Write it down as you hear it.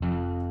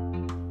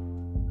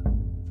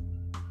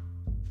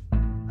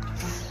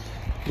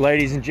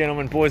Ladies and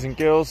gentlemen, boys and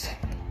girls,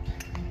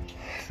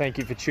 thank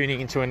you for tuning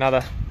into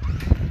another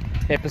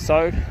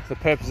episode. The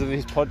purpose of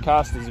this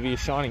podcast is to be a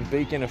shining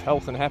beacon of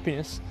health and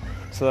happiness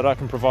so that I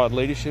can provide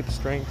leadership,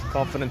 strength,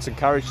 confidence and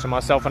courage to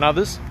myself and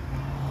others.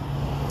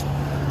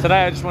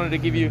 Today I just wanted to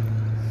give you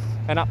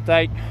an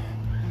update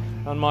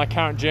on my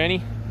current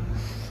journey.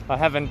 I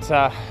haven't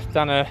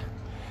done a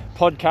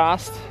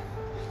podcast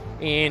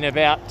in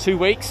about 2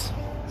 weeks.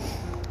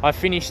 I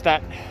finished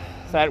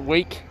that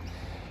week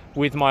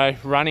with my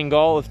running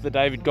goal of the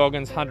David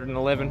Goggins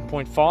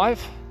 111.5.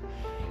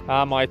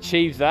 I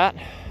achieved that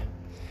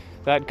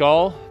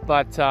goal,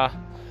 but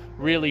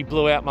really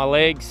blew out my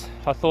legs.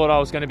 I thought I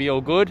was going to be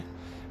all good,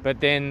 but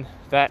then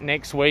that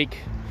next week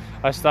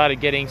I started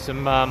getting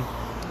some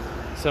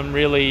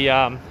really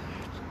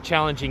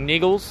challenging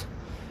niggles.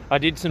 I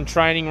did some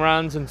training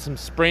runs and some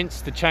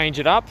sprints to change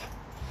it up.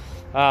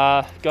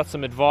 Got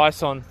some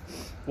advice on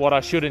what I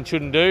should and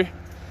shouldn't do.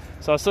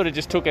 So I sort of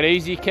just took it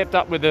easy, kept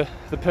up with the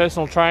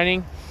personal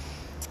training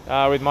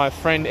with my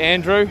friend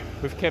Andrew.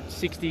 We've kept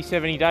 60,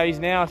 70 days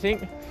now, I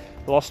think.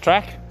 Lost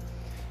track.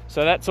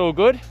 So that's all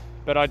good,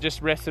 but I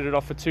just rested it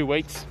off for 2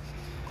 weeks.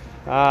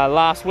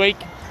 Last week,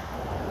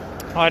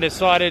 I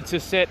decided to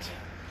set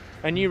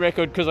a new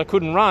record because I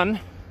couldn't run.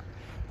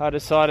 I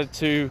decided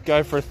to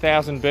go for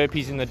 1,000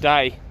 burpees in the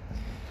day.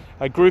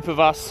 A group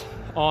of us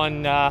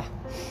on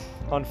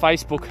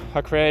Facebook, I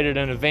created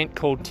an event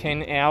called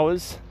 10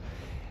 Hours,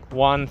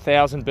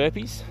 1,000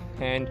 burpees,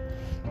 and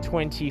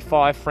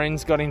 25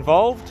 friends got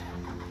involved.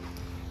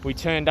 We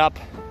turned up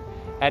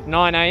at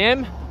 9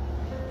 a.m.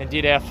 and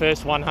did our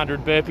first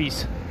 100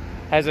 burpees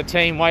as a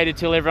team, waited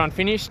till everyone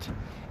finished,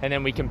 and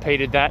then we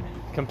completed that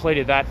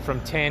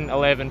from 10,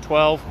 11,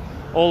 12,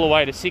 all the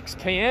way to 6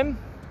 p.m.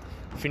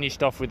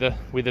 Finished off with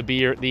a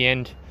beer at the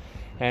end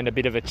and a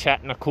bit of a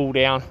chat and a cool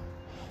down.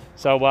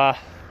 So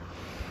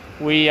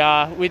we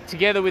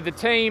together with the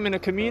team and a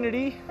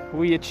community,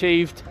 we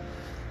achieved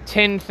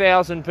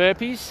 10,000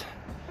 burpees,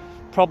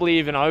 probably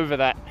even over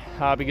that,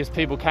 because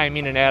people came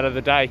in and out of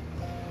the day.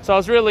 So I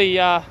was really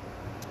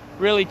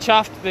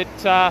chuffed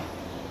that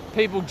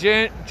people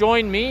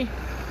joined me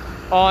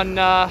on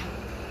the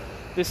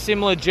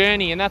similar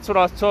journey, and that's what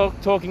I was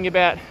talking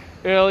about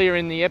earlier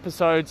in the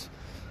episodes,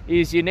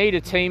 is you need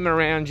a team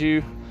around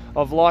you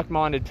of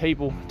like-minded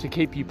people to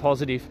keep you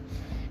positive,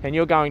 and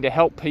you're going to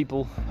help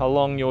people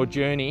along your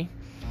journey,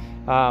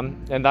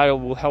 and they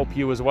will help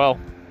you as well.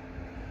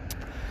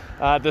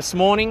 This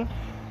morning,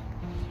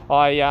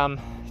 I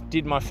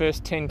did my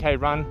first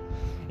 10k run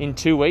in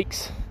 2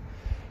 weeks,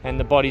 and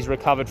the body's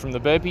recovered from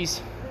the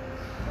burpees.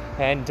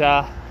 And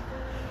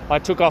I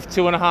took off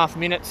 2.5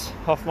 minutes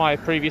off my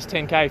previous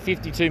 10k,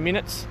 52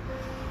 minutes,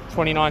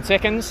 29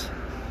 seconds.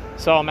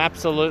 So I'm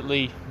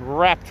absolutely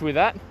wrapped with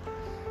that.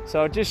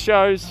 So it just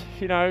shows,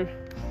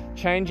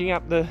 changing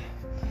up the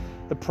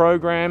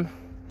program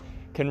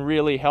can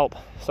really help.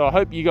 So I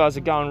hope you guys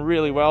are going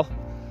really well.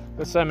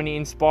 There's so many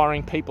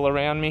inspiring people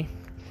around me.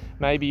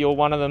 Maybe you're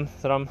one of them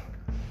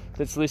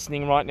that's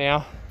listening right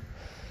now.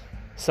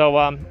 So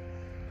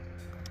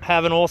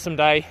have an awesome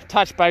day.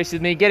 Touch base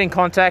with me. Get in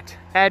contact.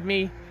 Add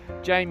me,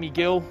 Jamie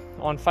Gill,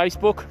 on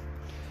Facebook.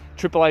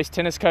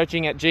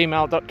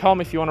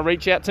 AACE@gmail.com if you want to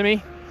reach out to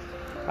me.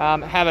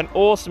 Have an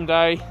awesome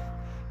day.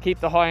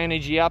 Keep the high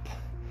energy up.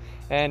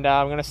 And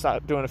I'm going to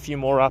start doing a few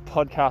more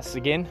podcasts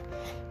again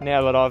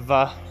now that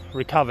I've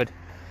recovered.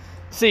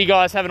 See you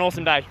guys. Have an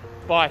awesome day.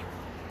 Bye.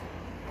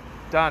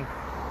 Done.